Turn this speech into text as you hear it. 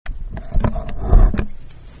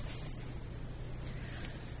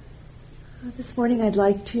This morning I'd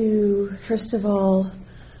like to, first of all,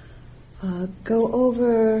 go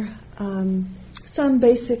over some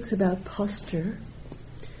basics about posture,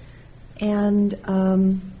 and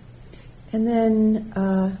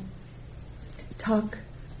then talk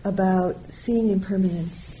about seeing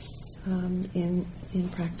impermanence in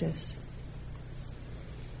practice.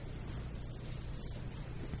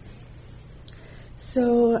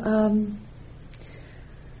 So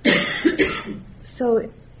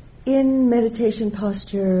in meditation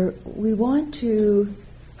posture, we want to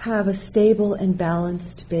have a stable and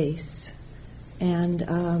balanced base, and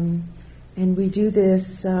we do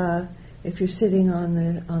this if you're sitting on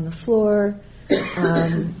the floor.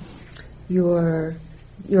 Your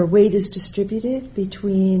weight is distributed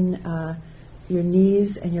between your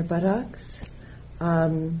knees and your buttocks,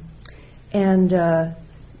 and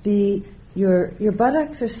your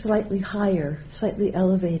buttocks are slightly higher, slightly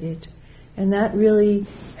elevated, and that really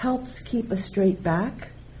helps keep a straight back.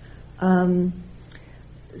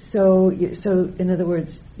 So in other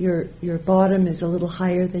words, your bottom is a little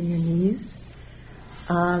higher than your knees.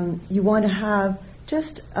 You want to have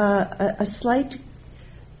just a slight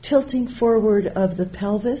tilting forward of the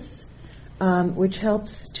pelvis, which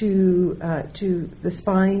helps to the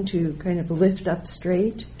spine to kind of lift up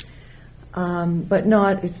straight, but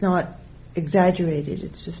it's not exaggerated.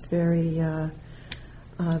 It's just very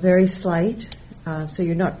slight, so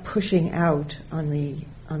you're not pushing out on the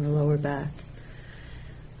lower back.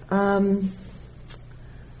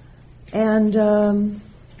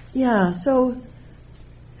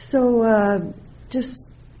 Just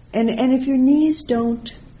if your knees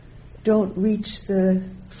don't reach the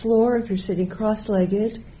floor, if you're sitting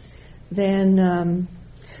cross-legged, then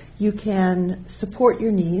you can support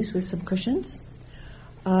your knees with some cushions,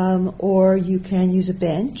 or you can use a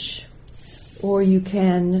bench, or you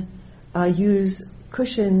can use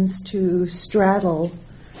cushions to straddle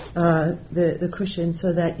the cushion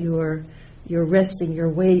so that you're resting your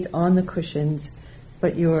weight on the cushions,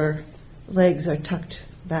 but your legs are tucked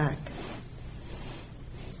back.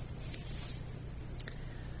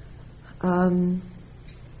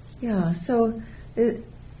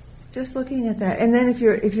 Just looking at that, and then if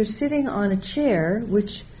you're sitting on a chair,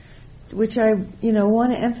 which I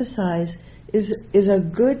want to emphasize is a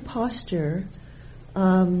good posture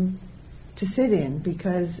to sit in,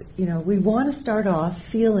 because we want to start off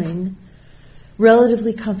feeling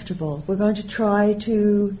relatively comfortable. We're going to try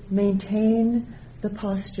to maintain the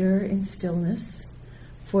posture in stillness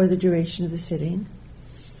for the duration of the sitting.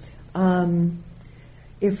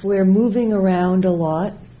 If we're moving around a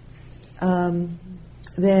lot,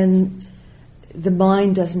 then the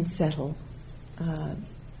mind doesn't settle.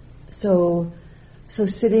 So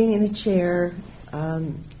sitting in a chair,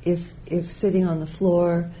 if sitting on the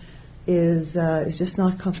floor is just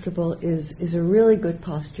not comfortable, is a really good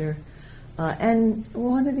posture. And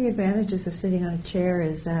one of the advantages of sitting on a chair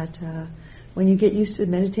is that when you get used to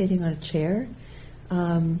meditating on a chair,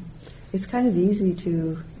 it's kind of easy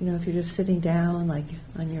to, if you're just sitting down, like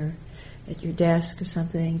at your desk or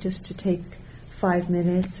something, just to take 5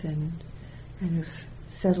 minutes and kind of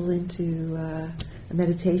settle into a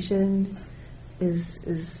meditation is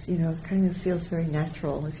kind of feels very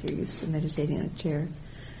natural if you're used to meditating on a chair.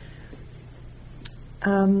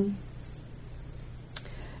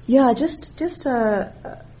 Just a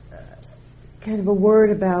kind of a word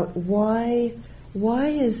about why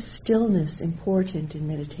is stillness important in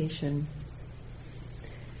meditation?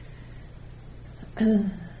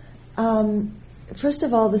 First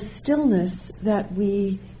of all, the stillness that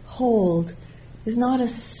we hold is not a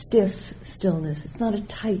stiff stillness. It's not a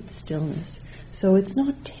tight stillness. So it's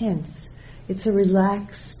not tense. It's a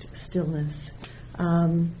relaxed stillness.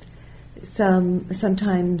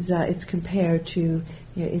 Sometimes it's compared to,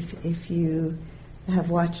 if you have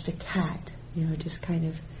watched a cat, just kind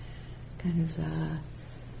of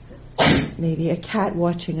maybe a cat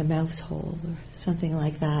watching a mouse hole or something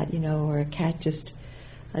like that, or a cat just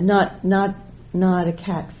not a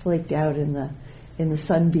cat flaked out in the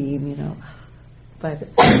sunbeam, but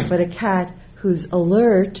a cat who's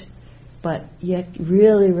alert but yet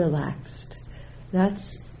really relaxed.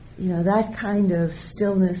 That's that kind of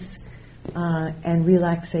stillness and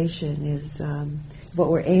relaxation is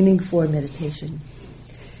what we're aiming for in meditation.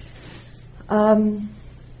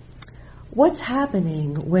 What's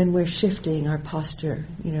happening when we're shifting our posture?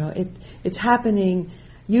 It's happening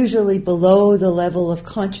usually below the level of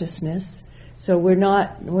consciousness, so we're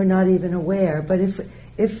not even aware. But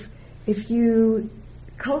if you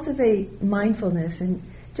cultivate mindfulness and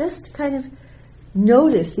just kind of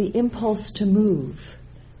notice the impulse to move,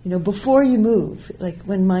 before you move, like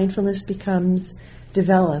when mindfulness becomes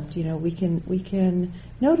developed. We can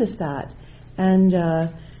notice that, and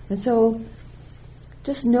so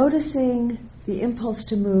just noticing the impulse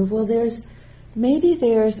to move. Well, there's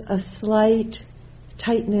a slight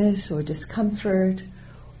tightness or discomfort,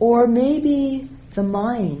 or maybe the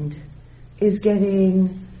mind is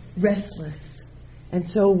getting restless, and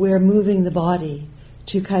so we're moving the body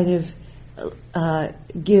to kind of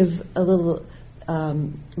give a little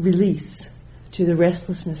release to the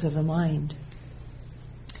restlessness of the mind.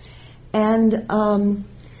 And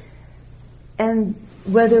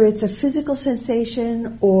whether it's a physical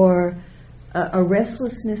sensation or a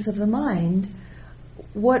restlessness of the mind,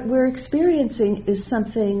 what we're experiencing is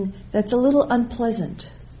something that's a little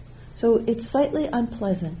unpleasant. So it's slightly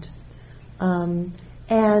unpleasant. And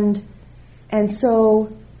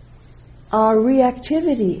so our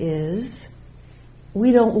reactivity is,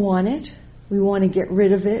 we don't want it, we want to get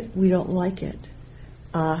rid of it, we don't like it.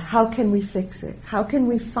 How can we fix it? How can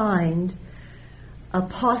we find a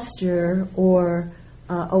posture or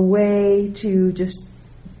a way to just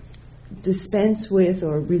dispense with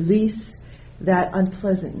or release that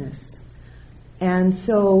unpleasantness? And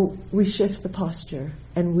so we shift the posture,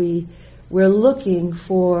 and we're looking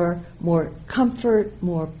for more comfort,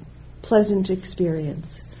 more pleasant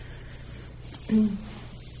experience.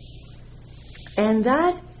 And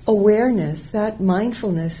that awareness, that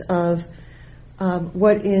mindfulness of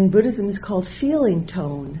what in Buddhism is called feeling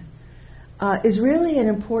tone, is really an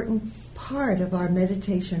important part of our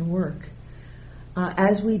meditation work.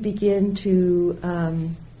 As we begin to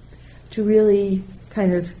really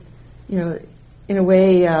kind of, in a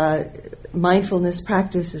way, mindfulness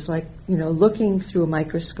practice is like, looking through a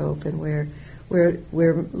microscope, and we're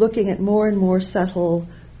looking at more and more subtle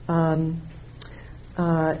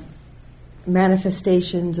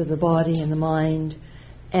manifestations of the body and the mind,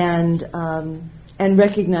 and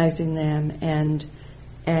recognizing them and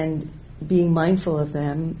being mindful of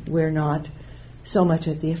them. We're not so much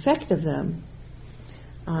at the effect of them.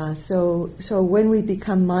 So when we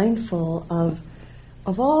become mindful of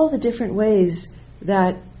all the different ways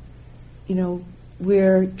that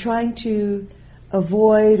we're trying to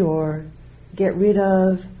avoid or get rid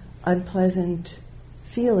of unpleasant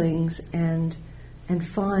feelings and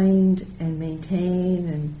find and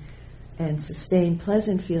maintain and sustain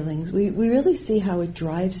pleasant feelings, we really see how it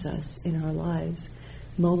drives us in our lives,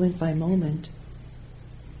 moment by moment.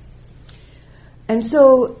 And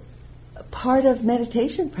so part of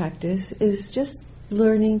meditation practice is just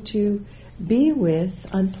learning to be with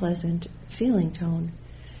unpleasant feeling tone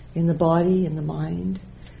in the body, in the mind,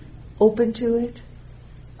 open to it,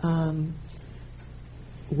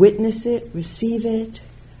 witness it, receive it,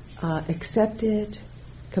 accept it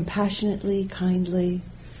compassionately, kindly,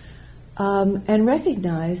 and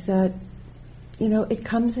recognize that, it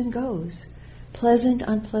comes and goes. Pleasant,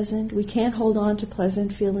 unpleasant. We can't hold on to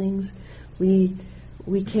pleasant feelings. We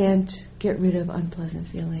can't get rid of unpleasant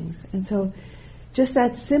feelings. And so just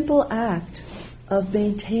that simple act of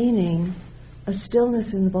maintaining a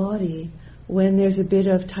stillness in the body when there's a bit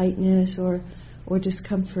of tightness or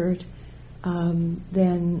discomfort,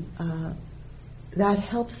 then that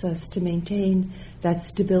helps us to maintain that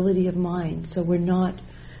stability of mind. So we're not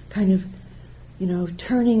kind of,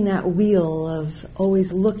 turning that wheel of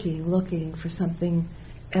always looking for something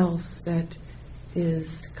else that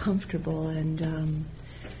is comfortable. And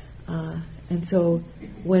so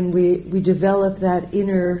when we develop that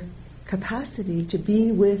inner capacity to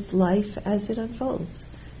be with life as it unfolds,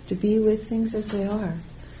 to be with things as they are,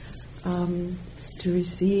 to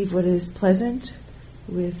receive what is pleasant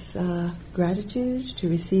with gratitude, to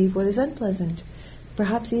receive what is unpleasant,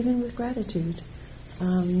 perhaps even with gratitude,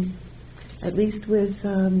 at least with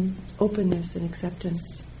openness and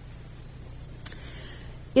acceptance.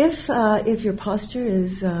 If your posture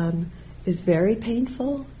is very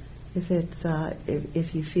painful, if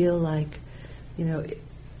you feel like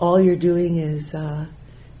all you're doing is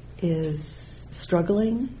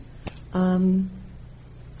struggling,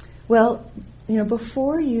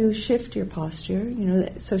 before you shift your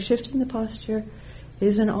posture, so shifting the posture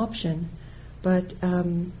is an option, but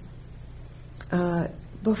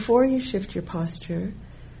before you shift your posture,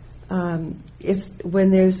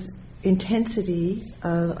 when there's intensity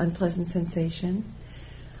of unpleasant sensation,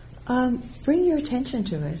 bring your attention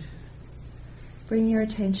to it. Bring your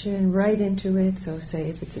attention right into it. So say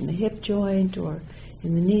if it's in the hip joint or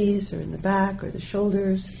in the knees or in the back or the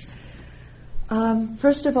shoulders.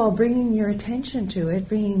 First of all, bringing your attention to it,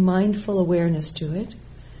 bringing mindful awareness to it.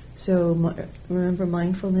 So remember,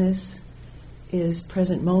 mindfulness is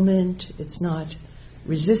present moment. It's not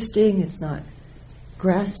resisting. It's not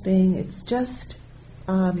grasping. It's just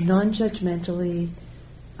non-judgmentally,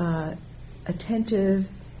 attentive,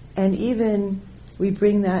 and even we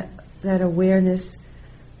bring that awareness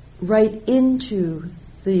right into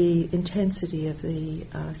the intensity of the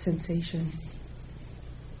sensation.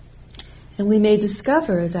 And we may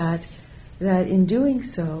discover that in doing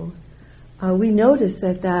so, we notice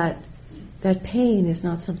that pain is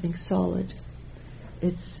not something solid.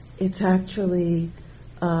 It's actually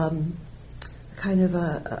kind of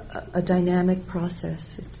a dynamic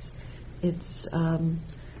process. It's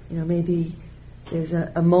maybe there's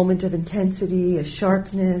a moment of intensity, a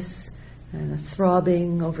sharpness, and a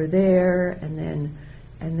throbbing over there, and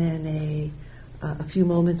then a few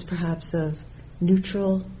moments perhaps of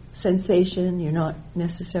neutral sensation. You're not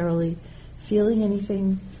necessarily feeling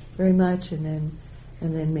anything very much, and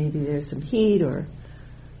then maybe there's some heat or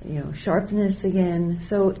sharpness again.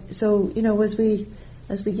 So as we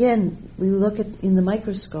look at in the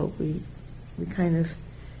microscope, we kind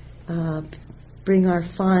of bring our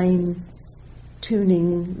fine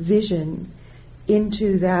tuning vision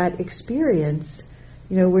into that experience.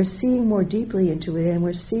 We're seeing more deeply into it, and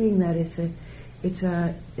we're seeing that it's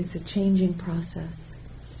a changing process.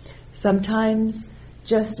 Sometimes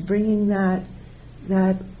just bringing that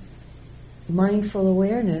mindful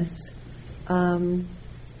awareness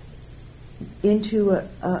into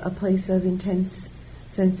a place of intense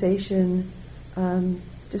sensation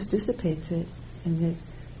just dissipates it, and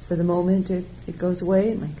for the moment it goes away.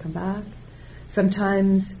 It might come back.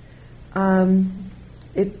 Sometimes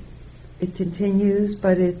it continues,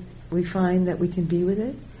 but we find that we can be with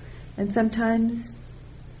it, and sometimes,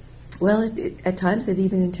 at times it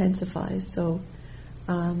even intensifies. So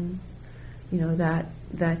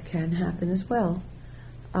that can happen as well.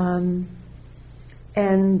 And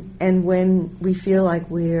when we feel like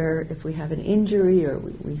if we have an injury, or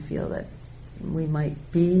we feel that we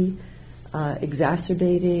might be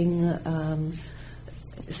exacerbating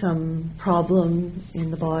some problem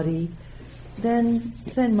in the body, then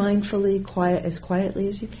mindfully, as quietly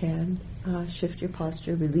as you can, shift your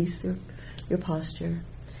posture, release your posture,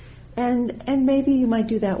 and maybe you might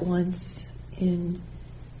do that once in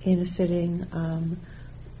a sitting,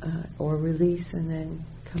 or release and then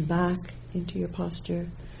come back into your posture,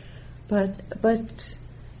 but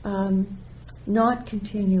not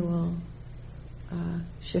continual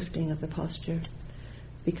shifting of the posture,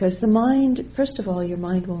 because the mind, first of all, your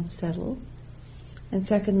mind won't settle, and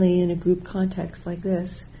secondly, in a group context like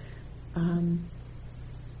this,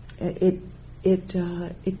 it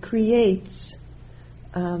creates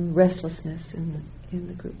restlessness in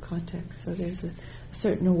the group context. So there's a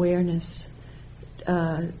certain awareness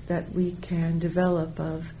that we can develop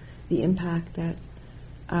of the impact that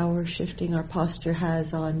our shifting our posture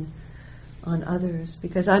has on others,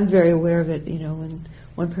 because I'm very aware of it. When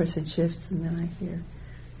one person shifts, and then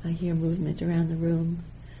I hear movement around the room.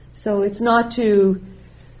 So it's not to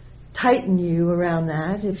tighten you around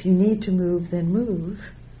that. If you need to move, then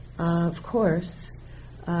move. Of course,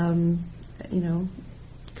 we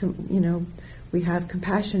have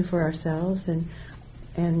compassion for ourselves, and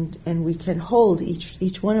we can hold,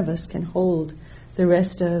 each one of us can hold the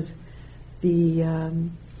rest of the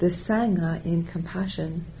Sangha in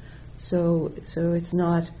compassion. So it's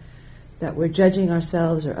not that we're judging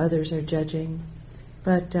ourselves or others are judging,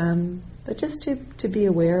 but just to be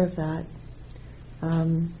aware of that,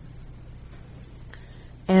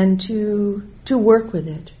 and to work with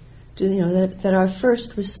it. That our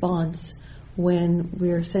first response when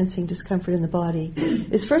we're sensing discomfort in the body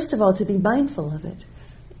is, first of all, to be mindful of it,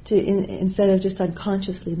 instead of just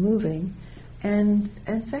unconsciously moving, and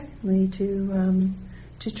secondly to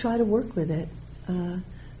try to work with it,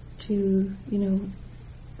 to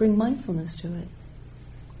bring mindfulness to it.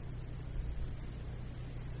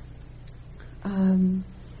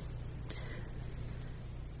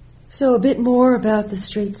 So a bit more about the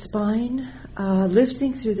straight spine.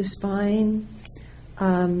 Lifting through the spine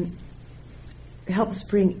helps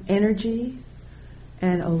bring energy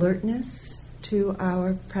and alertness to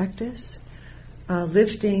our practice.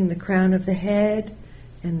 Lifting the crown of the head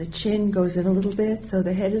and the chin goes in a little bit, so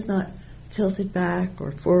the head is not tilted back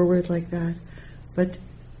or forward like that, but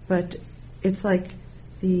it's like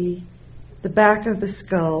the back of the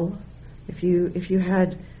skull. If you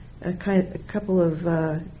had a couple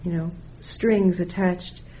of strings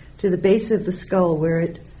attached to the base of the skull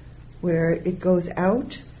where it goes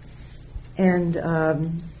out, and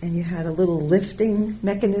you had a little lifting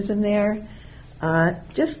mechanism there.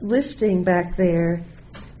 Just lifting back there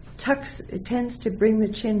it tends to bring the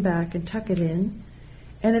chin back and tuck it in,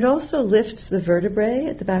 and it also lifts the vertebrae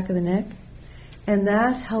at the back of the neck, and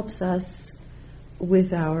that helps us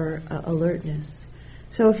with our alertness.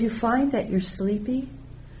 So if you find that you're sleepy,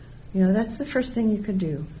 that's the first thing you can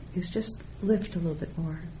do, is just lift a little bit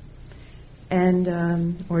more. And,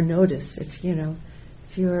 or notice if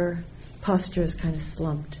your posture is kind of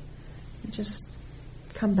slumped, just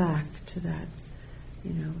come back to that,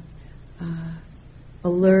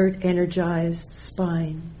 alert, energized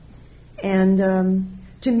spine. And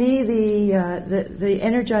to me, the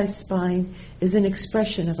energized spine is an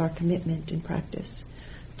expression of our commitment in practice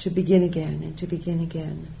to begin again and to begin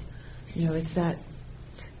again. It's that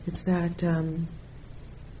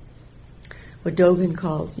what Dogen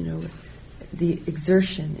called, the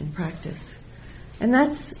exertion in practice. And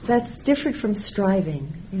that's different from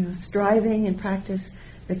striving. Striving in practice,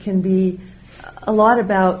 it can be a lot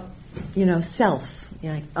about, self.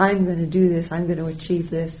 Like, I'm going to do this, I'm going to achieve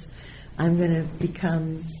this, I'm going to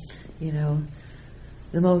become, the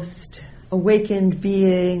most awakened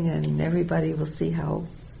being, and everybody will see how,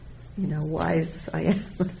 wise I am.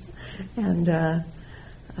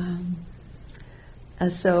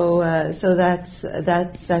 And so that's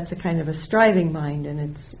a kind of a striving mind, and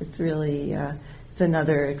it's really it's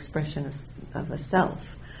another expression of a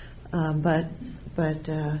self. But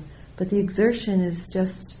the exertion is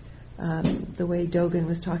just the way Dogen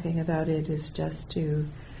was talking about it, is just to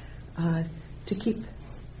keep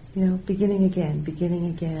beginning again,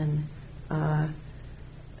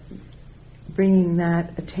 bringing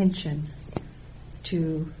that attention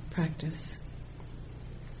to practice.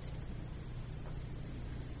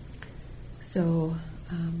 So,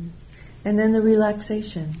 and then the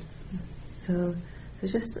relaxation. So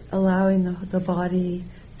just allowing the body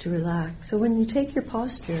to relax. So when you take your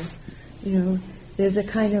posture, there's a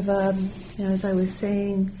kind of, as I was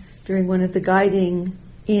saying during one of the guiding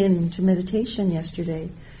into meditation yesterday,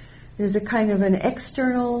 there's a kind of an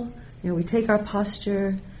external, we take our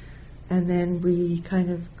posture and then we kind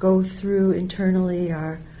of go through internally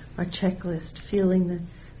our checklist, feeling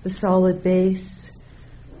the solid base,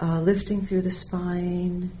 lifting through the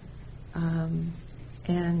spine, and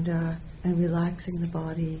relaxing the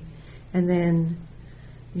body, and then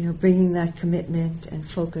bringing that commitment and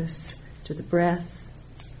focus to the breath,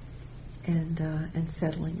 and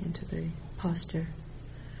settling into the posture.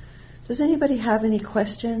 Does anybody have any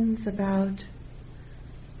questions about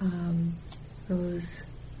the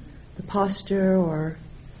posture, or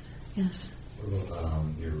yes? What about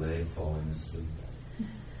your leg falling asleep?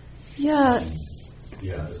 Yeah.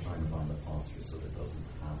 Yeah, just trying to find the posture so that it doesn't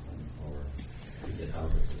happen, or to get out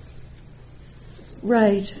of it.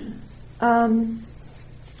 Right.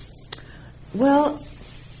 Well,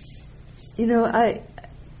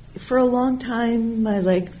 for a long time,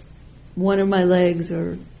 one of my legs,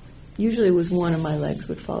 or usually it was one of my legs,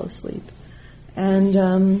 would fall asleep. And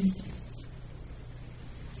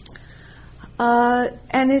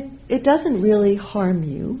it doesn't really harm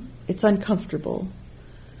you. It's uncomfortable.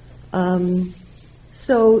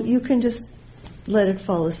 So you can just let it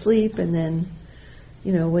fall asleep, and then,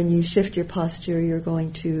 when you shift your posture, you're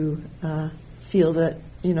going to feel that,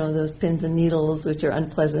 those pins and needles, which are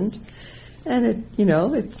unpleasant. And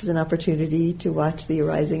it's an opportunity to watch the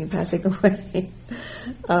arising and passing away.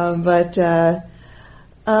 But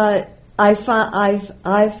I've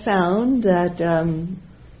found that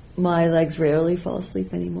my legs rarely fall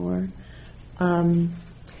asleep anymore.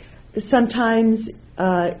 Sometimes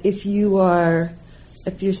if you're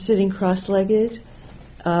sitting cross-legged,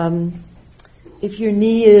 if your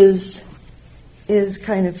knee is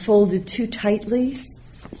kind of folded too tightly,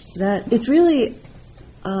 that it's really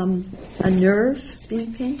a nerve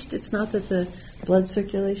being pinched. It's not that the blood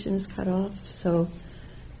circulation is cut off, so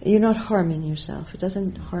you're not harming yourself. It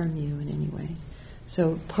doesn't harm you in any way.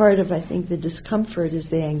 So part of, I think, the discomfort is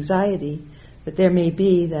the anxiety that there may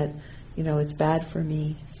be that, it's bad for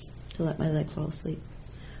me to let my leg fall asleep.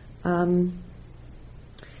 But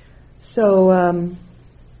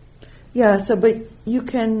you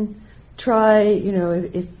can try,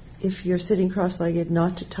 if you're sitting cross-legged,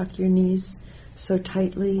 not to tuck your knees so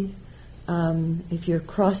tightly. If you're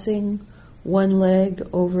crossing one leg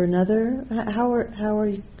over another, how are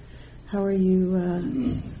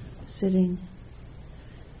you sitting?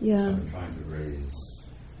 Yeah. I'm trying to raise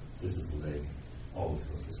this is the leg, always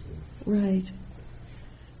goes this way. Right.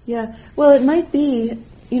 Yeah. Well, it might be,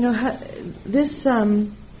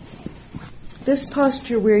 this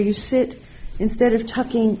posture where you sit, instead of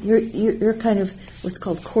tucking, you're kind of what's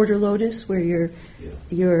called quarter lotus, where your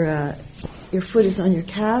foot is on your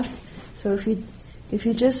calf. So if you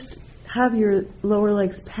just have your lower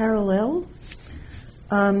legs parallel,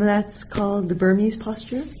 that's called the Burmese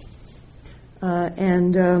posture,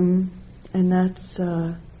 and that's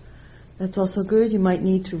That's also good. You might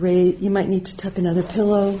need to tuck another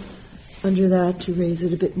pillow under that to raise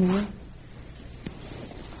it a bit more.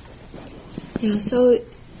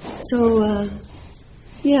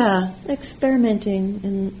 Yeah, experimenting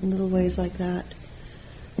in little ways like that.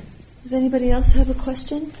 Does anybody else have a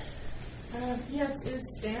question? Yes,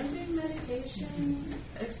 is standing meditation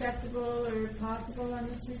acceptable or possible on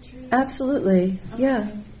this retreat? Absolutely,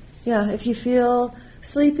 okay. Yeah. If you feel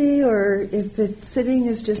sleepy or if sitting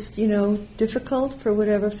is just, difficult for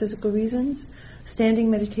whatever physical reasons, standing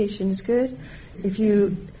meditation is good.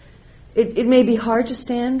 It may be hard to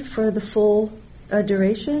stand for the full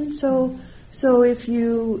duration, so if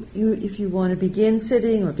you want to begin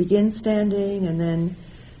sitting or begin standing and then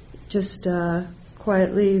just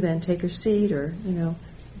quietly then take your seat or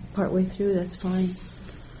partway through, that's fine.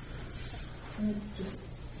 Just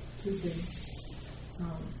two things.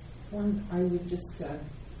 One, I would just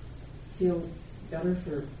feel better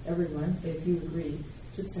for everyone, if you agree,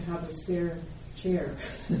 just to have a spare chair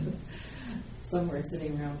somewhere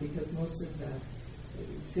sitting around, because most of you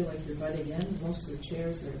feel like you're butting in. Most of the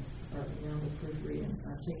chairs are around the periphery and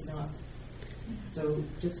are taken up. So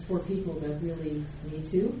just for people that really need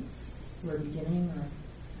to, who are beginning or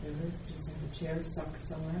whatever, just have a chair stuck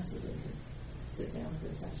somewhere so they can sit down for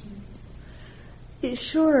a session.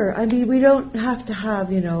 Sure. I mean, we don't have to have,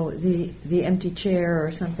 the empty chair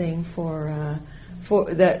or something for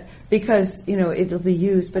that, because it'll be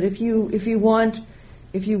used. But if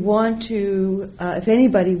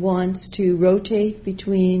anybody wants to rotate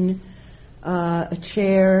between a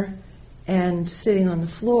chair and sitting on the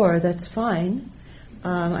floor, that's fine.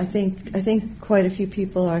 I think quite a few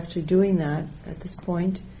people are actually doing that at this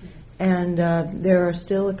point, and there are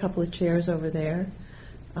still a couple of chairs over there.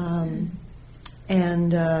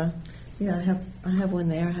 I have one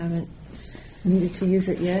there. I haven't needed to use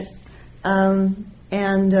it yet. You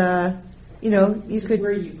could.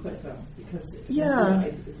 Where you put them, because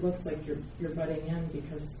it looks like you're butting in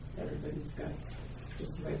because everybody's got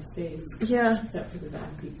just the right space. Yeah. Except for the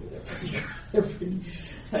back people, they're pretty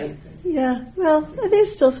tight. Yeah. Well,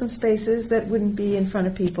 there's still some spaces that wouldn't be in front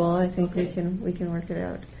of people. I think we can work it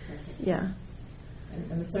out. Okay. Yeah.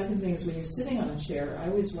 And the second thing is, when you're sitting on a chair, I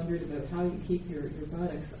always wondered about how you keep your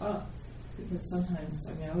buttocks up, because sometimes,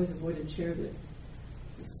 I always avoid a chair that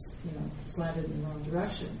is, slanted in the wrong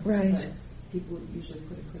direction. Right. But people usually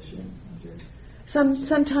put a cushion under.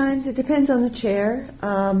 Sometimes it depends on the chair.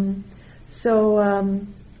 On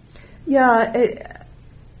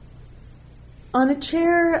a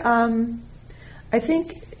chair, I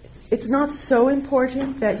think it's not so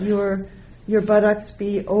important that your buttocks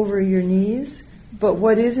be over your knees. But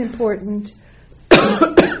what is important,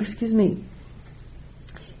 excuse me,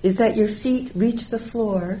 is that your feet reach the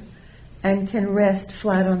floor and can rest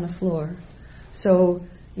flat on the floor. So,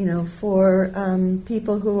 for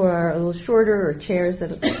people who are a little shorter or chairs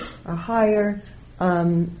that are higher,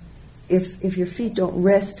 if your feet don't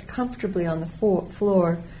rest comfortably on the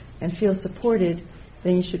floor and feel supported,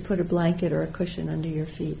 then you should put a blanket or a cushion under your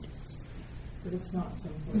feet. But it's not so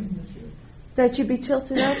important that you be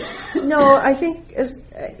tilted up? No, I think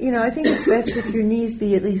I think it's best if your knees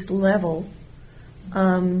be at least level.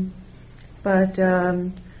 But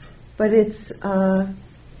it's I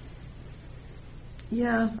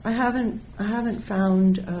haven't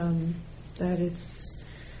found that it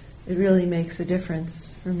really makes a difference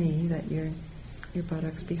for me that your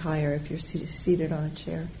buttocks be higher if you're seated on a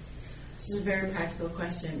chair. This is a very practical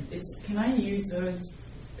question. Can I use those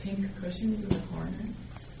pink cushions in the corner?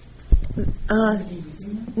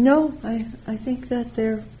 Using them? No, I think that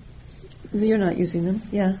you're not using them.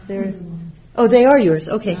 Yeah, they're. Oh, they are yours.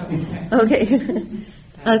 Okay. Oh, okay.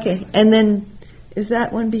 Okay. And then, is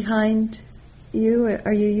that one behind you?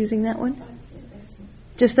 Are you using that one?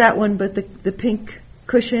 Just that one, but the pink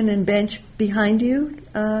cushion and bench behind you.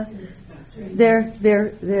 Those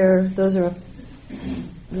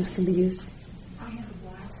can be used. I have a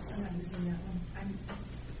black. I'm not using that one.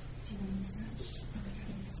 Do you want to use that?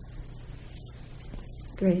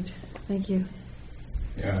 Great. Thank you.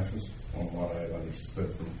 Yeah, just on what I've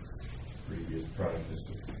understood from previous practice,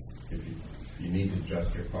 if you need to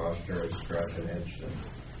adjust your posture or stretch an inch, and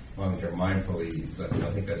as long as you're mindfully, I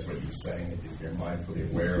think that's what you're saying, if you're mindfully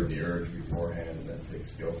aware of the urge beforehand and then take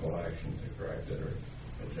skillful action to correct it or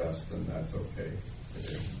adjust, then that's okay.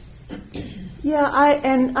 Yeah,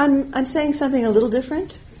 I'm saying something a little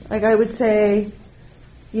different. Like I would say,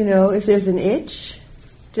 if there's an itch,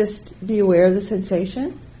 just be aware of the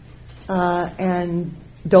sensation and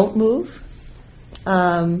don't move.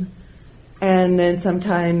 And then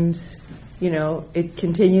sometimes, it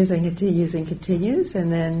continues and continues and continues, and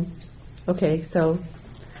then, okay, so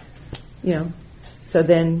so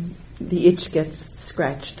then the itch gets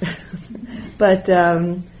scratched. but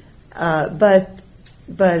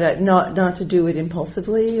not to do it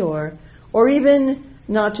impulsively, or even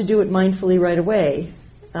not to do it mindfully right away,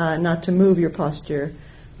 not to move your posture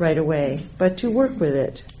right away, but to work with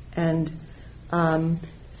it and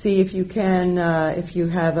see if you can, if you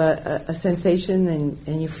have a sensation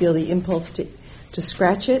and you feel the impulse to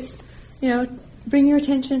scratch it, bring your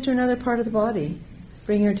attention to another part of the body.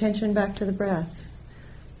 Bring your attention back to the breath.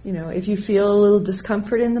 If you feel a little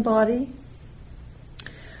discomfort in the body,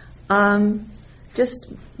 just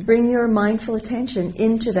bring your mindful attention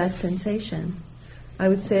into that sensation. I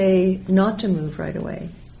would say not to move right away,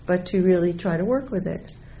 but to really try to work with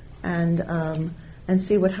it and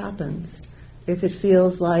see what happens. If it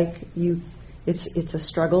feels like it's a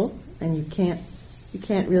struggle and you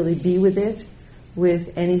can't really be with it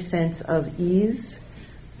with any sense of ease,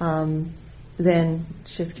 then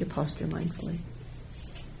shift your posture mindfully.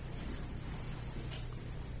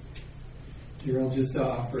 Daryl, just to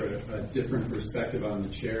offer a different perspective on the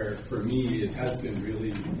chair, for me it has been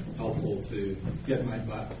really helpful to get my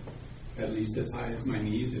butt at least as high as my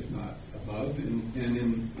knees, if not above,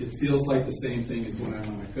 and it feels like the same thing as when I'm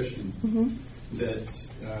on a cushion. Mm-hmm.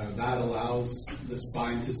 That allows the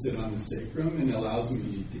spine to sit on the sacrum and allows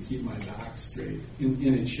me to keep my back straight.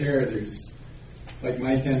 In a chair, there's like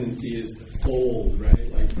my tendency is to fold,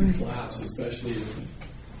 right? Like to collapse, especially if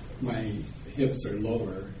my hips are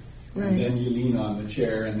lower. Right. And then you lean on the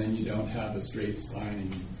chair, and then you don't have a straight spine,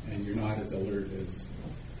 and you're not as alert as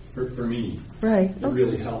for me. Right. It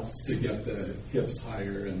really helps to get the hips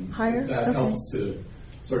higher, and higher? that Okay. helps to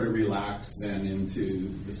sort of relax then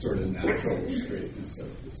into the sort of natural straightness of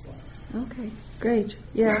the spine. Okay, great.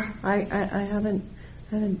 Yeah, I haven't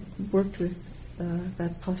worked with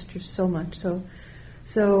that posture so much. So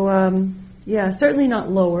certainly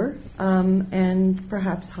not lower, and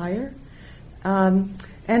perhaps higher.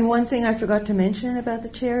 And one thing I forgot to mention about the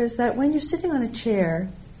chair is that when you're sitting on a chair,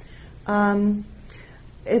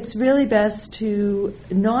 it's really best to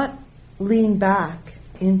not lean back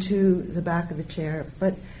into the back of the chair,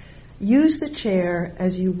 but use the chair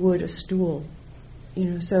as you would a stool.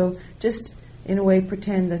 So just in a way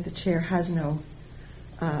pretend that the chair has no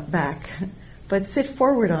back, but sit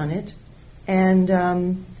forward on it, and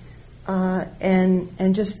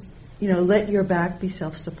just let your back be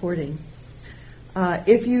self-supporting.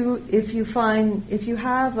 If you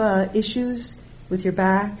have issues with your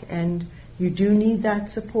back and you do need that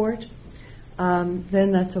support,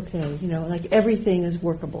 then that's okay. Like everything is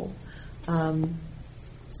workable, and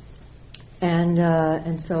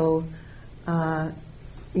so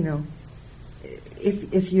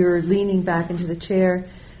if you're leaning back into the chair,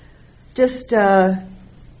 just take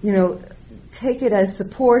it as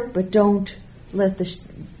support, but don't let the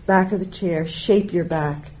back of the chair shape your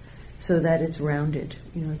back so that it's rounded.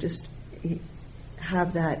 Just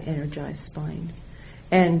have that energized spine,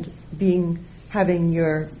 and having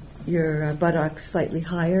your buttocks slightly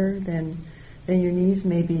higher than your knees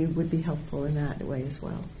maybe would be helpful in that way as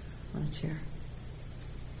well on a chair.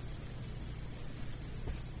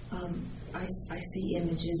 I see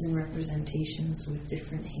images and representations with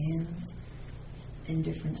different hands in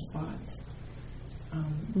different spots.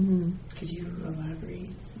 Could you elaborate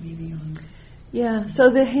maybe on? Yeah, so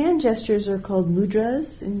the hand gestures are called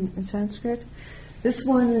mudras in Sanskrit. This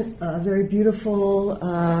one, very beautiful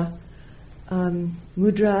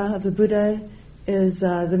mudra of the Buddha, is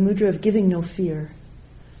the mudra of giving no fear,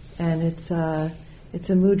 and it's a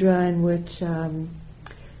mudra in which that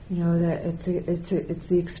it's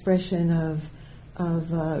the expression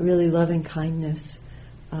of really loving kindness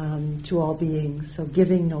to all beings. So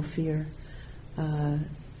giving no fear.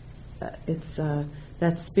 It's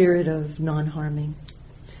that spirit of non-harming.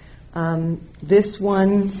 This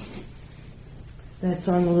one that's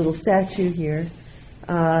on the little statue here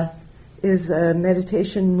is a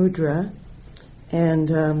meditation mudra, and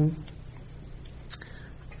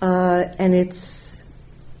it's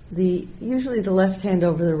usually the left hand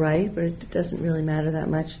over the right, but it doesn't really matter that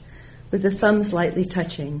much, with the thumbs lightly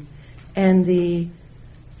touching, and the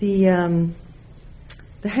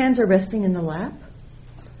hands are resting in the lap.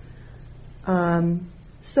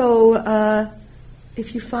 So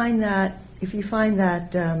if you find that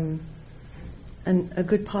a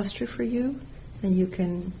good posture for you, and you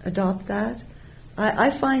can adopt that, I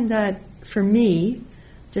find that for me,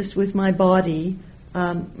 just with my body,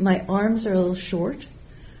 my arms are a little short,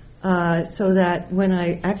 so that when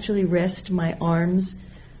I actually rest my arms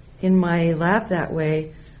in my lap that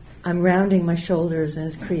way, I'm rounding my shoulders,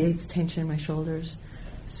 and it creates tension in my shoulders.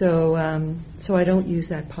 So I don't use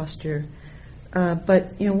that posture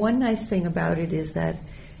But one nice thing about it is that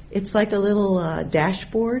it's like a little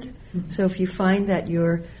dashboard. Mm-hmm. So if you find that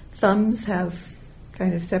your thumbs have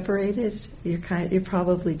kind of separated, you're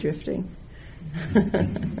probably drifting.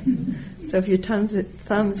 So if your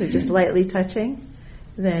thumbs are just lightly touching,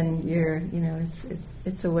 then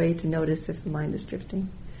it's a way to notice if the mind is drifting.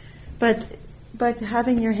 But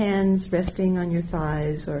having your hands resting on your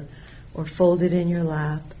thighs or folded in your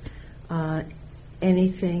lap,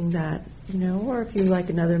 anything that or if you like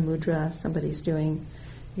another mudra, somebody's doing,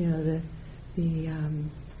 the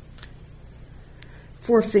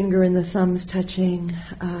forefinger and the thumbs touching,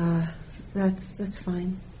 that's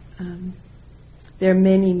fine. There are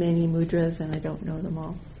many, many mudras, and I don't know them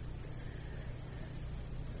all.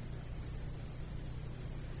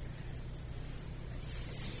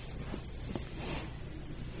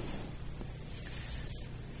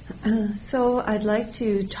 So I'd like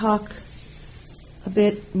to talk a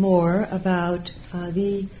bit more about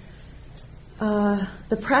the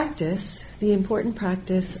practice, the important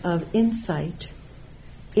practice of insight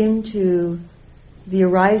into the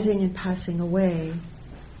arising and passing away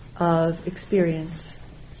of experience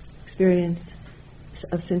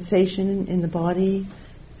of sensation in the body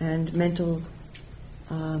and mental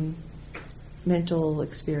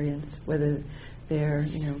experience, whether they're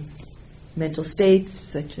mental states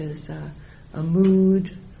such as a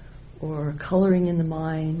mood or coloring in the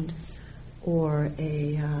mind or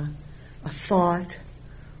a thought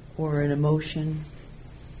or an emotion.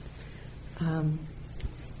 And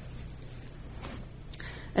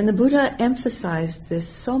the Buddha emphasized this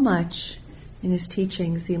so much in his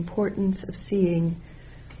teachings, the importance of seeing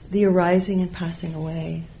the arising and passing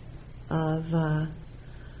away of our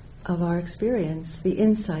experience, the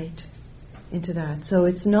insight into that. So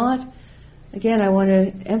it's not, again, I want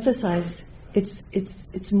to emphasize,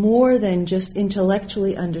 it's more than just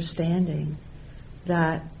intellectually understanding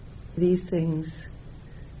that these things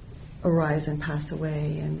arise and pass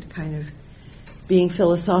away and kind of being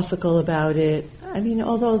philosophical about it. I mean,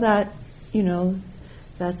 although that,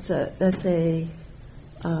 that's a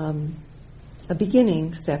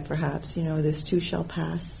beginning step, perhaps. This too shall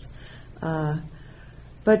pass.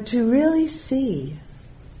 But to really see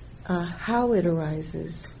how it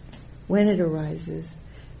arises, when it arises,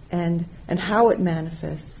 and how it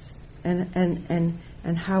manifests, and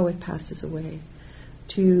how it passes away,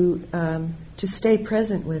 to stay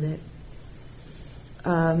present with it,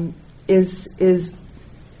 is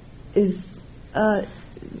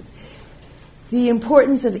the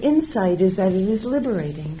importance of insight is that it is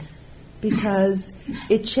liberating, because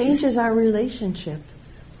it changes our relationship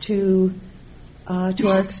to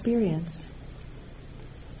our experience.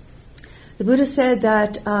 The Buddha said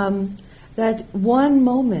that that one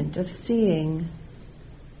moment of seeing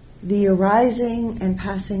the arising and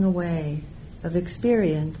passing away of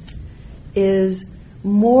experience is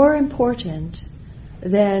more important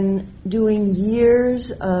than doing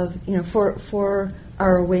years of, for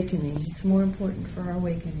our awakening. It's more important for our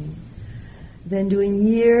awakening than doing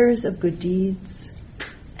years of good deeds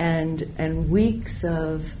and weeks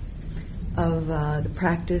of the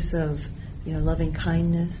practice of loving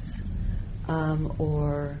kindness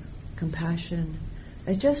or compassion.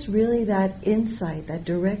 It's just really that insight, that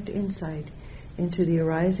direct insight into the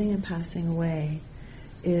arising and passing away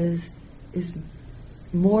is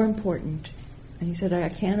more important. And he said, I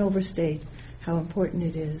can't overstate how important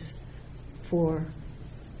it is for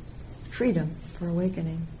freedom, for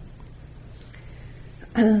awakening.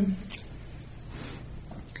 And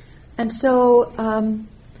so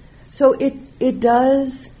it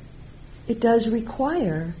does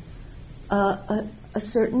require a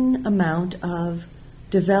certain amount of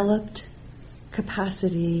developed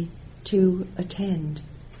capacity to attend,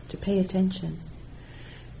 to pay attention.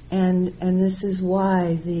 And this is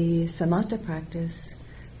why the samatha practice,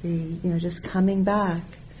 just coming back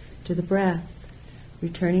to the breath,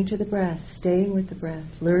 returning to the breath, staying with the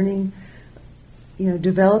breath, learning,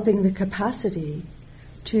 developing the capacity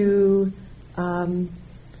to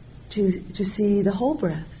see the whole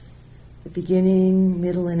breath, the beginning,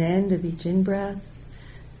 middle, and end of each in-breath,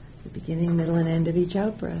 the beginning, middle, and end of each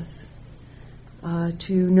out-breath,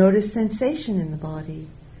 to notice sensation in the body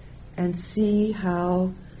and see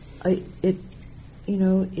how it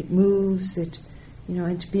moves, and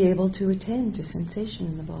to be able to attend to sensation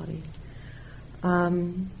in the body.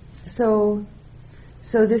 So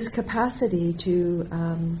this capacity to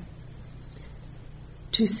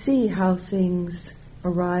see how things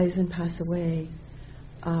arise and pass away.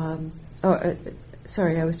 I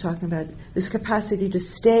was talking about this capacity to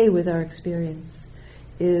stay with our experience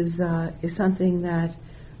is something that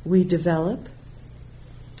we develop,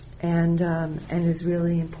 and is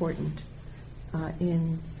really important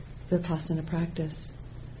in Vipassana practice.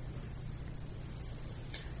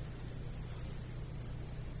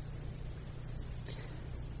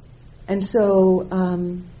 And so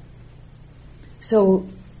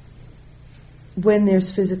when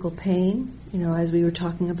there's physical pain, as we were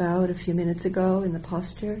talking about a few minutes ago in the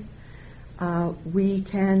posture, we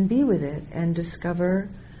can be with it and discover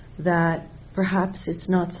that perhaps it's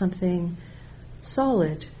not something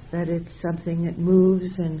solid, that it's something that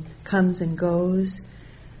moves and comes and goes.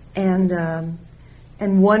 And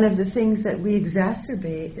one of the things that we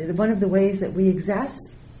exacerbate, one of the ways that we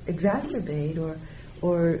exacerbate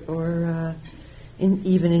or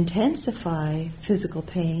even intensify physical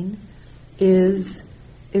pain is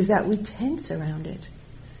that we tense around it.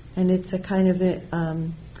 And it's a kind of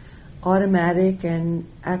automatic and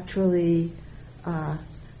actually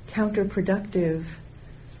counterproductive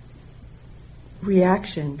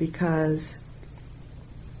reaction because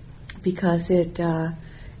it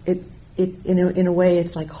in a way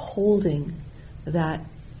it's like holding that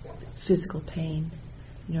physical pain.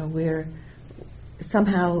 We're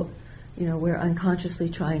somehow we're unconsciously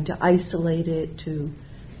trying to isolate it, to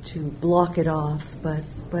block it off, but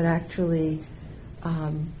actually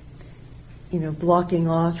blocking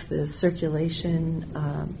off the circulation,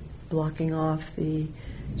 blocking off the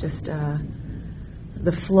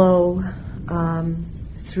flow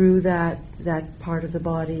through that part of the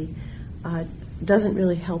body doesn't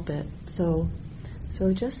really help it. So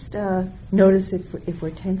just notice if we're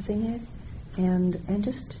tensing it, and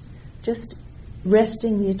just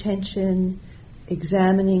resting the attention,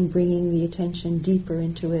 examining, bringing the attention deeper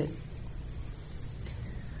into it.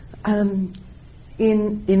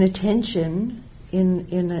 In attention,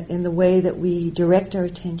 in the way that we direct our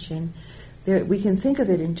attention, we can think of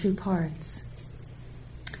it in two parts.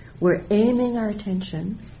 We're aiming our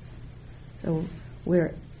attention, so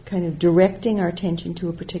we're kind of directing our attention to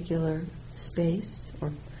a particular space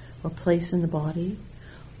or place in the body,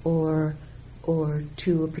 or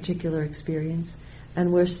to a particular experience,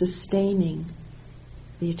 and we're sustaining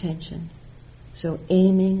the attention. So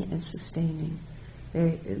aiming and sustaining,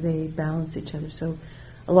 they balance each other. So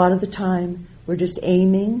a lot of the time we're just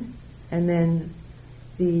aiming, and then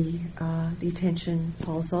the attention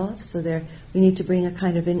falls off. So we need to bring a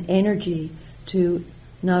kind of an energy to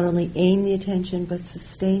not only aim the attention but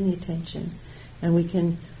sustain the attention, and we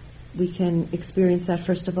can experience that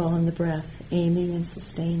first of all in the breath, aiming and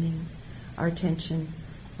sustaining our attention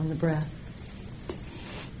on the breath.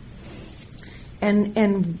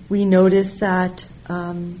 And we notice that,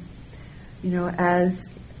 as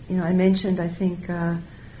I mentioned, I think on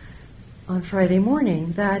Friday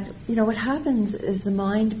morning, that what happens is the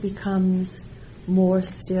mind becomes more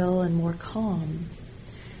still and more calm.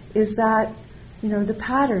 Is that the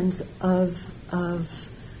patterns of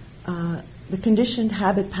the conditioned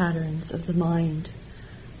habit patterns of the mind,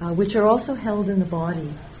 which are also held in the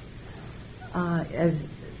body as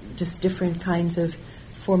just different kinds of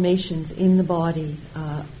formations in the body,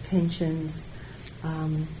 tensions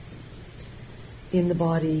in the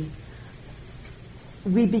body,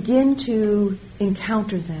 we begin to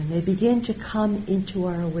encounter them. They begin to come into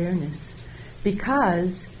our awareness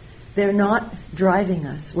because they're not driving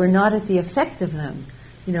us. We're not at the effect of them.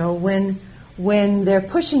 When they're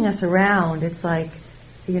pushing us around, it's like,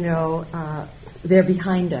 they're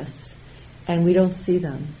behind us and we don't see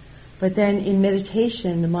them. But then in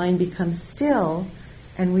meditation, the mind becomes still,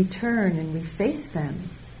 and we turn and we face them,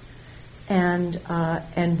 and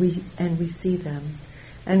we see them,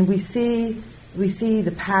 and we see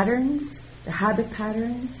the patterns, the habit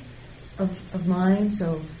patterns of mind.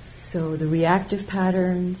 So the reactive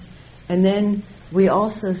patterns, and then we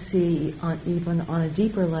also see even on a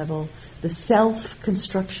deeper level the self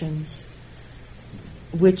constructions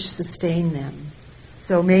which sustain them.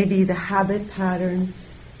 So maybe the habit pattern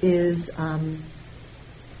is a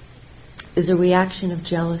reaction of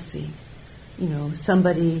jealousy. You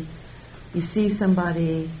see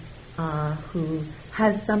somebody who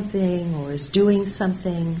has something or is doing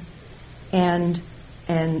something, and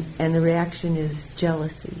the reaction is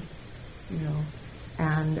jealousy.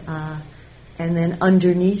 And then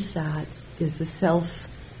underneath that is the self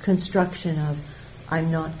construction of I'm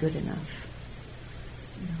not good enough.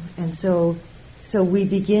 And so we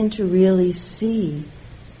begin to really see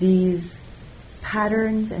these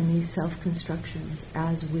patterns and these self-constructions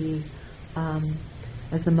as the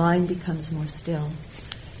mind becomes more still,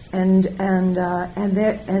 and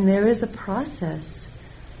there is a process.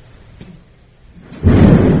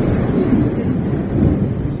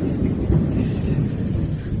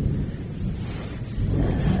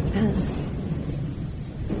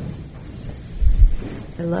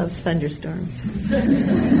 love thunderstorms.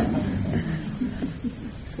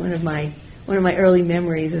 It's one of my early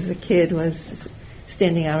memories as a kid was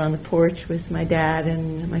standing out on the porch with my dad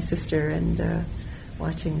and my sister and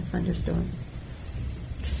watching a thunderstorm.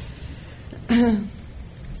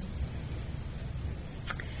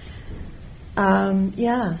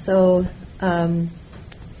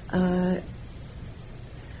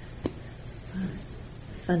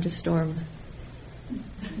 Thunderstorm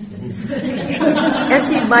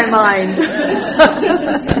emptied my mind.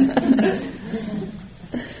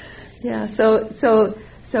 Yeah, so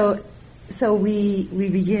we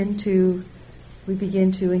begin to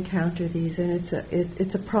encounter these, and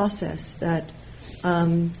it's a process that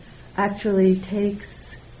actually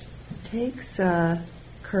takes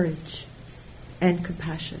courage and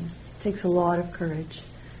compassion. It takes a lot of courage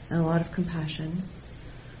and a lot of compassion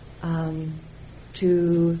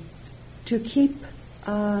to keep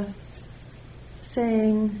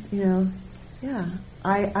saying,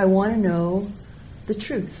 I want to know the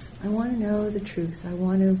truth. I want to know the truth. I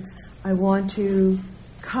want to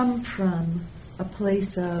come from a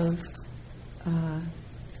place of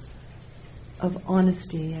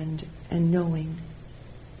honesty and knowing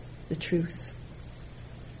the truth.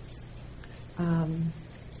 And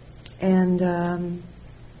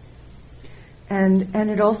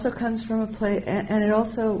it also comes from a place, and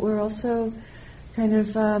we're also kind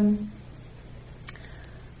of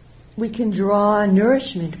we can draw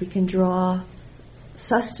nourishment, we can draw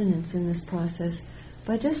sustenance in this process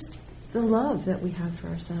by just the love that we have for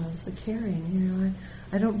ourselves, the caring.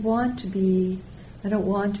 I don't want to be kind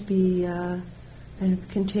of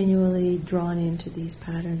continually drawn into these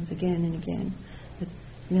patterns again and again. But,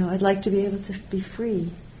 I'd like to be able to be free,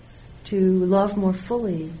 to love more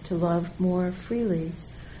fully, to love more freely,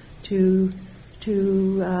 to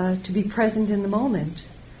be present in the moment,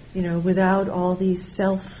 without all these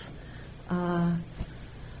self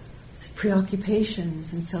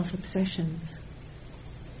preoccupations and self-obsessions.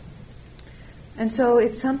 And so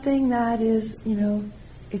it's something that is,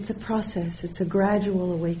 it's a process. It's a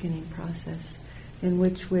gradual awakening process in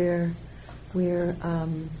which we're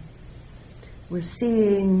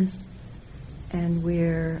seeing, and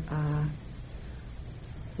we're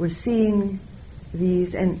seeing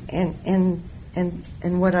these, and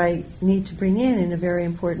what I need to bring in a very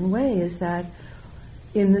important way is that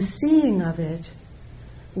in the seeing of it,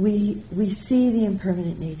 we see the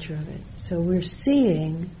impermanent nature of it. So we're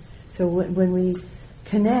seeing. So when we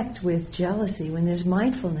connect with jealousy, when there's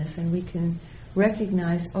mindfulness, and we can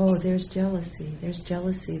recognize, there's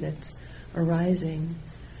jealousy that's arising.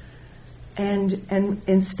 And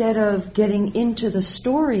instead of getting into the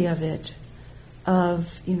story of it,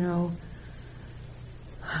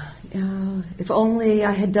 if only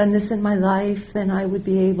I had done this in my life, then I would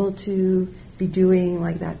be able to be doing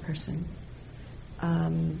like that person.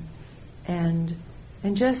 And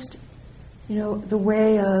just, the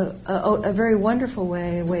way, a very wonderful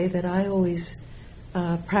way, a way that I always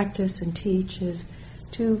practice and teach is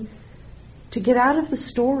to get out of the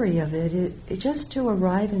story of it, just to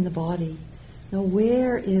arrive in the body.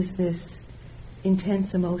 Where is this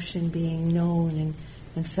intense emotion being known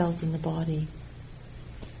and felt in the body?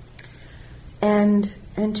 And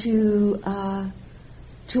to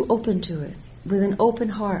open to it with an open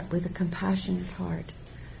heart, with a compassionate heart,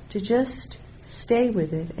 to just stay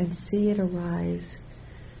with it and see it arise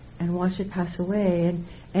and watch it pass away.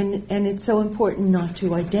 And it's so important not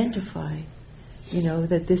to identify,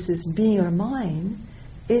 that this is me or mine.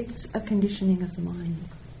 It's a conditioning of the mind.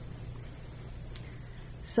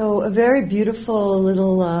 So a very beautiful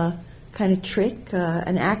little kind of trick,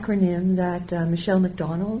 an acronym that Michelle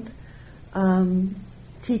McDonald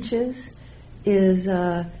teaches is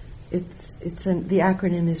the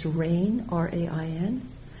acronym is RAIN, RAIN,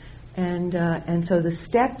 and so the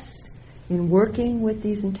steps in working with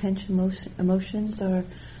these intense emotions are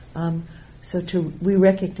we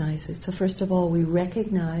recognize it. So first of all, we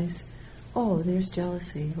recognize, there's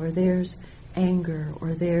jealousy, or there's anger,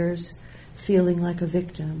 or there's feeling like a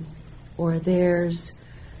victim, or there's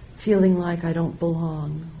feeling like I don't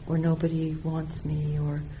belong, or nobody wants me,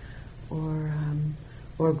 or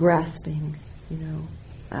grasping,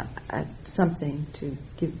 at something to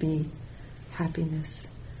give me happiness,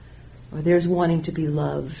 or there's wanting to be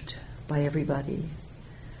loved by everybody.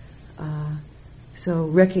 So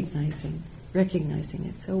recognizing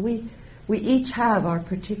it. So we each have our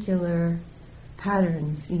particular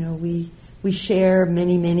patterns. We share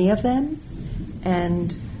many of them,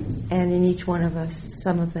 and in each one of us,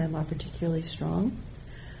 some of them are particularly strong.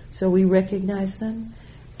 So we recognize them,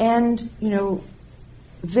 and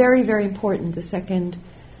very, very important. The second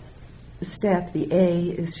step, the A,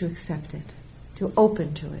 is to accept it, to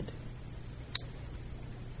open to it.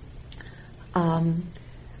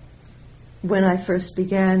 When I first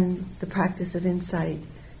began the practice of insight,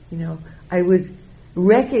 I would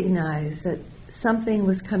recognize that something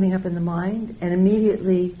was coming up in the mind, and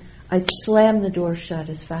immediately I'd slam the door shut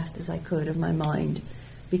as fast as I could of my mind,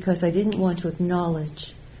 because I didn't want to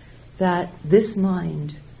acknowledge that this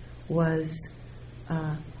mind was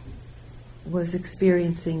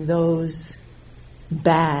experiencing those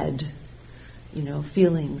bad,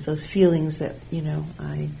 feelings, those feelings that,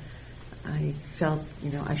 I felt,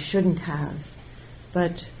 I shouldn't have.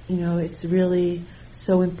 But, it's really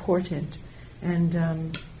so important. And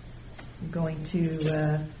I'm going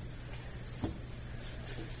to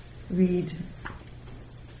read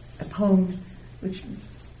a poem which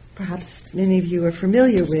perhaps many of you are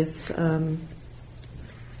familiar with,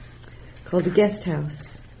 called The Guest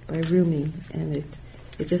House by Rumi. And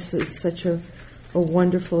it just is such a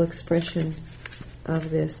wonderful expression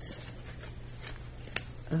of this.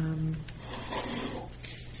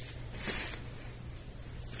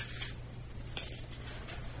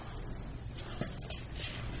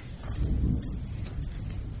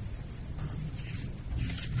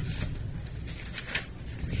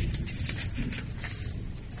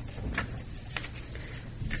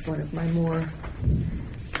 It's one of my more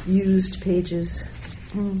used pages.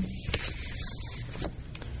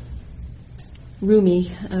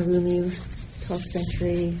 Rumi, 12th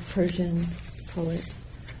century Persian poet,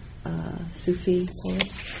 Sufi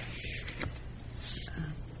poet.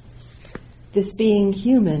 This being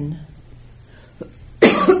human,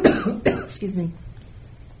 excuse me,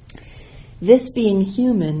 this being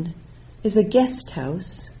human is a guest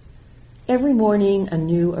house, every morning a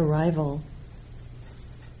new arrival,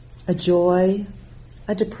 a joy,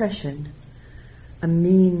 a depression, a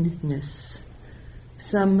meanness.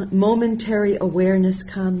 Some momentary awareness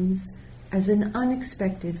comes as an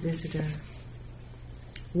unexpected visitor.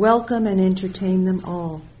 Welcome and entertain them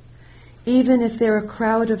all, even if they're a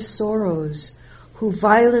crowd of sorrows who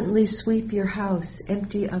violently sweep your house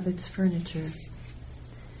empty of its furniture.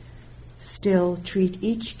 Still treat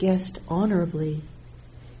each guest honorably.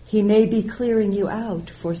 He may be clearing you out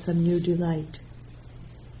for some new delight.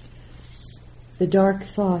 The dark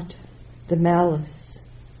thought, the malice.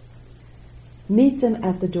 Meet them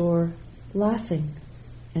at the door, laughing,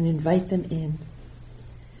 and invite them in.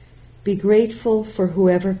 Be grateful for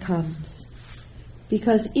whoever comes,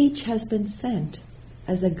 because each has been sent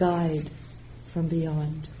as a guide from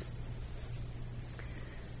beyond.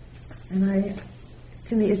 And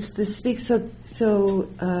to me, this speaks so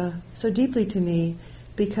deeply to me,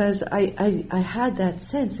 because I had that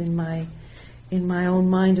sense in my own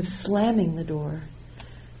mind of slamming the door,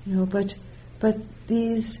 But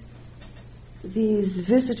these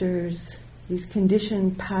visitors, these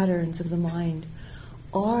conditioned patterns of the mind,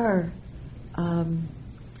 are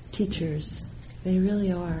teachers. They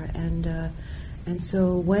really are, and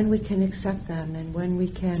so when we can accept them, and when we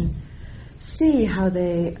can see how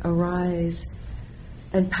they arise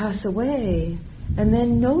and pass away, and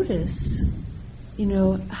then notice,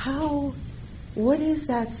 what is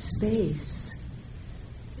that space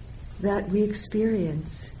that we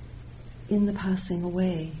experience in the passing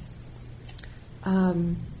away?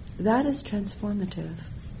 That is transformative.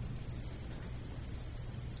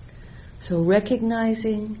 So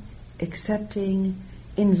recognizing, accepting,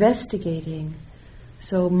 investigating.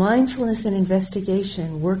 So mindfulness and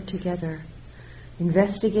investigation work together.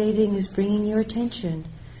 Investigating is bringing your attention,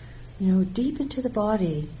 deep into the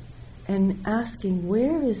body and asking,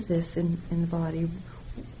 where is this in the body?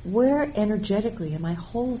 Where energetically am I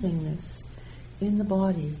holding this in the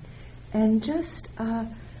body? And just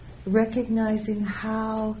recognizing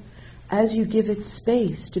how, as you give it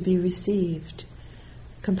space to be received,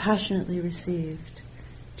 compassionately received,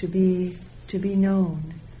 to be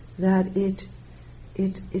known, that it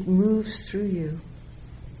moves through you.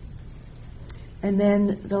 And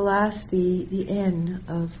then the N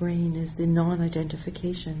of RAIN is the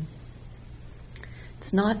non-identification.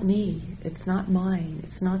 It's not me, it's not mine,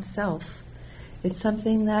 it's not self. It's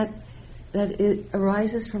something that it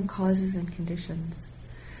arises from causes and conditions.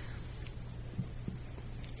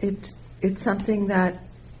 It's something that,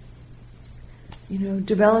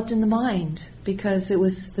 developed in the mind because it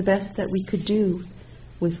was the best that we could do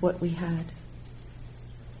with what we had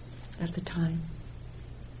at the time.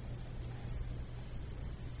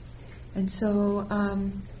 And so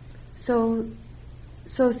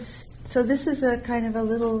this is a kind of a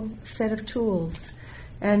little set of tools,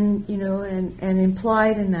 and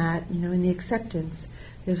implied in that, in the acceptance,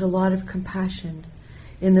 there's a lot of compassion.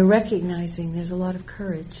 In the recognizing, there's a lot of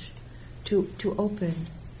courage, to open,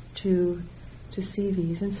 to see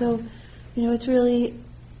these. And so, it's really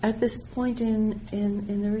at this point in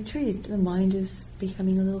the retreat, the mind is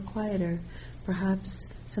becoming a little quieter. Perhaps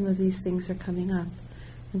some of these things are coming up.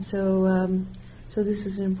 And so, so this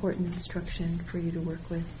is an important instruction for you to work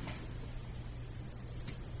with.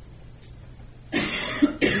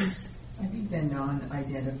 Please. I think the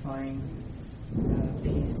non-identifying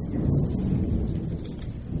piece is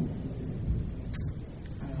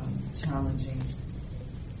challenging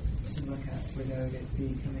to look at without it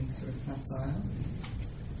becoming sort of facile,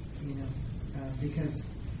 because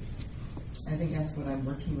I think that's what I'm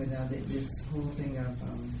working with now, this whole thing of,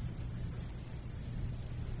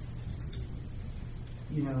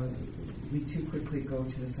 we too quickly go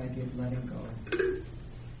to this idea of letting go.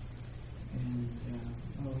 And,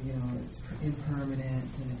 it's impermanent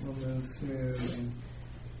and it will move through.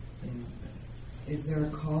 And is there a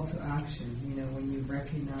call to action? When you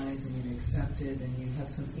recognize and you've accepted and you have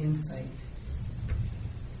some insight,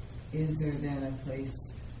 is there then a place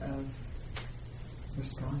of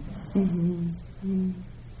responding? Mm-hmm. Mm-hmm.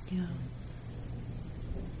 Yeah.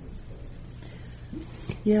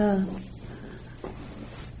 Yeah.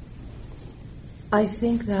 I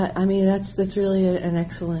think that's really an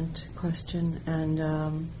excellent question and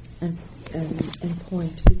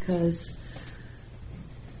point, because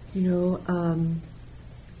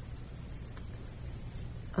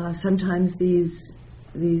sometimes these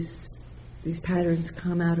patterns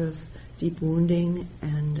come out of deep wounding,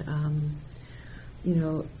 and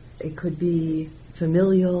it could be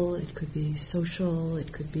familial, it could be social,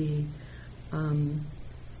 it could be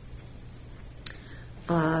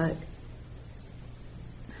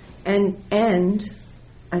and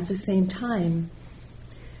at the same time,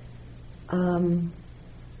 the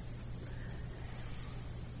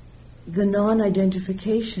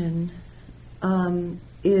non-identification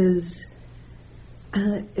is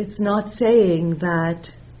it's not saying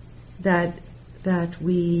that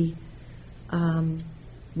we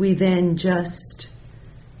then just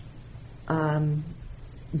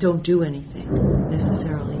don't do anything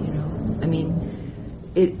necessarily.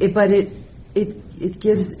 It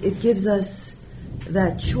gives us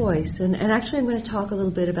that choice, and actually I'm going to talk a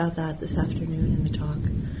little bit about that this afternoon in the talk.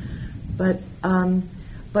 But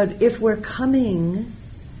if we're coming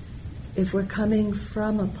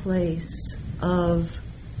from a place of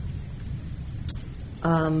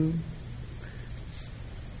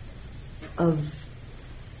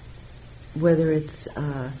whether it's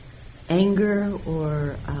anger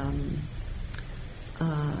or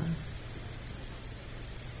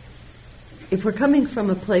if we're coming from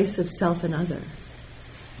a place of self and other,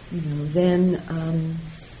 then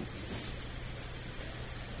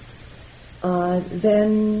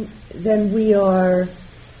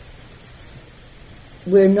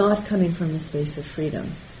we're not coming from a space of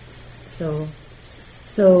freedom. So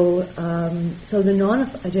the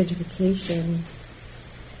non-identification,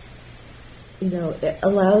 it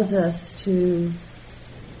allows us to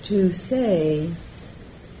say,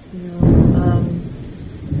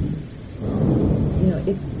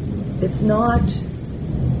 it's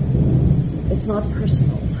not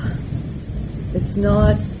personal. It's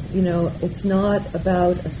not, it's not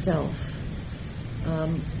about a self.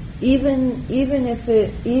 Even if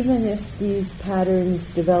these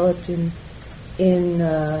patterns developed in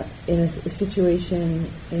a situation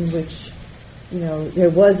in which there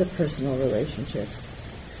was a personal relationship,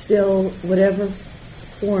 still whatever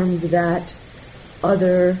formed that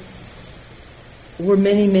other were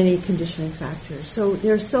many conditioning factors. So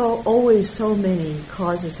there's always so many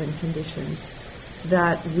causes and conditions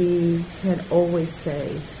that we can always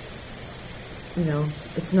say,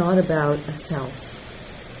 it's not about a self.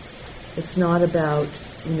 It's not about,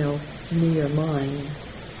 me or mine.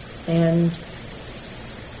 And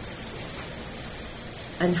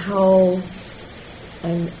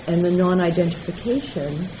the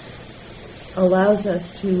non-identification allows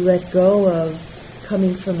us to let go of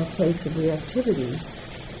coming from a place of reactivity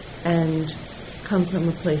and come from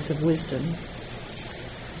a place of wisdom.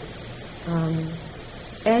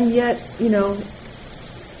 And yet,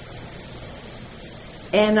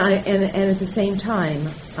 and at the same time,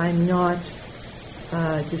 I'm not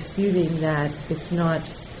disputing that it's not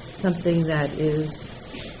something that is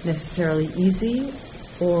necessarily easy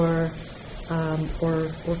or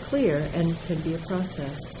clear, and can be a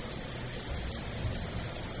process.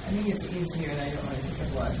 I think it's easier, and I don't want to take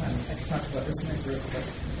up a lot of time. I've talked about this in a group, but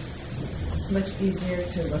it's much easier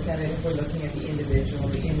to look at it if we're looking at the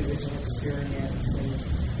individual experience, and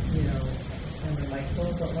we're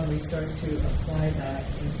mindful. But when we start to apply that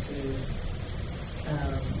into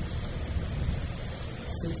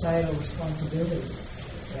societal responsibilities,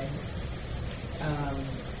 right?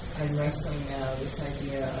 I'm wrestling now this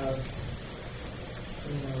idea of,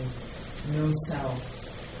 no self,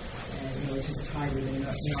 and which is tied with a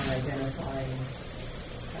non-identifying.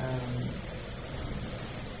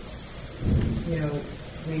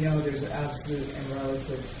 We know there's absolute and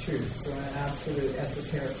relative truth. So on an absolute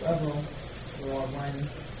esoteric level, we're all one.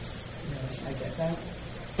 I get that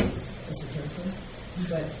esoterically,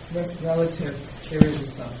 but what's relative? There is a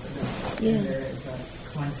self, and there is a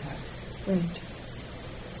context. Right.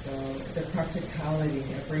 So the practicality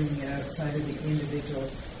of bringing it outside of the individual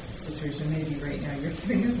situation. Maybe right now you're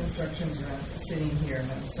giving us instructions around sitting here,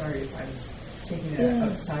 and I'm sorry if I'm taking it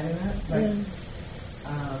outside of that. But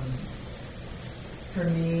for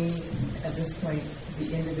me, at this point,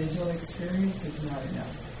 the individual experience is not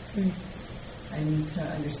enough. I need to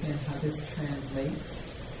understand how this translates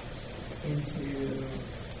into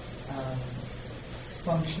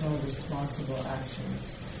functional, responsible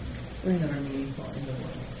actions that are meaningful in the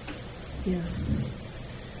world.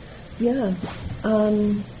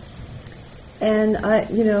 And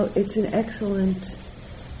it's an excellent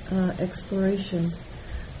exploration.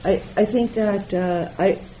 I think that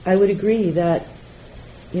I would agree that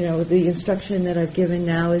the instruction that I've given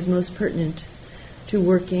now is most pertinent to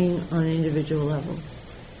working on an individual level,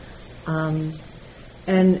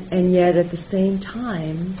 and yet at the same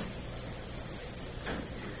time,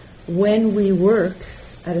 when we work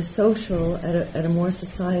at a social, at a more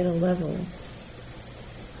societal level,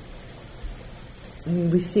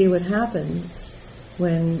 we see what happens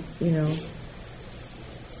when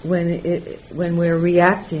we're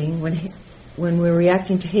reacting when we're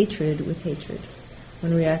reacting to hatred with hatred,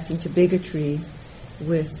 when reacting to bigotry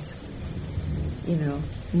with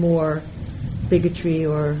more bigotry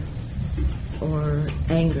or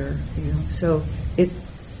anger. So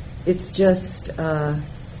it's just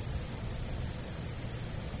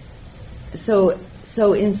so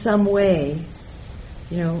in some way,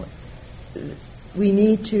 we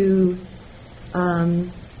need to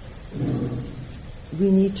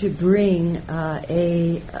bring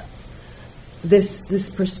this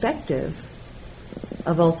perspective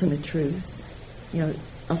of ultimate truth.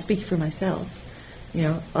 I'll speak for myself.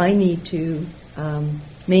 I need to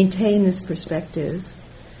maintain this perspective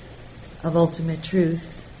of ultimate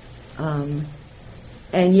truth, and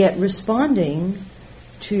yet responding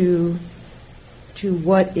to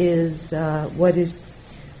what is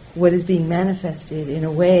being manifested in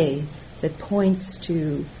a way that points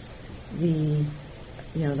to the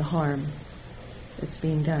harm that's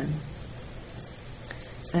being done.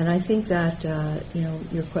 And I think that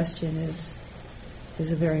your question is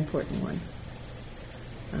a very important one.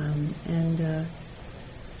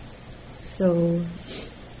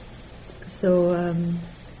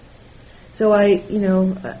 So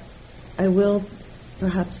I will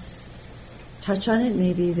perhaps touch on it.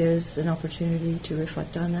 Maybe there's an opportunity to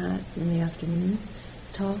reflect on that in the afternoon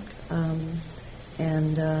talk,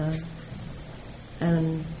 and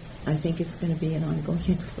I think it's going to be an ongoing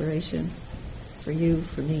exploration for you,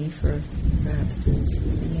 for me, for perhaps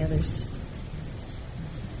many others.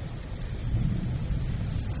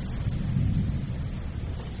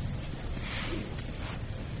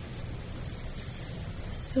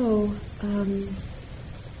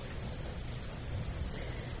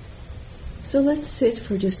 So let's sit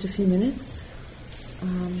for just a few minutes,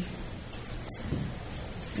 and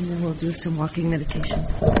then we'll do some walking meditation.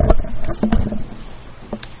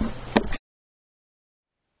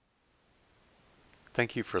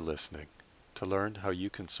 Thank you for listening. To learn how you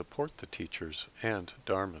can support the teachers and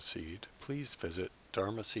Dharma Seed, please visit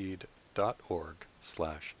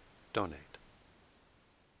dharmaseed.org/donate.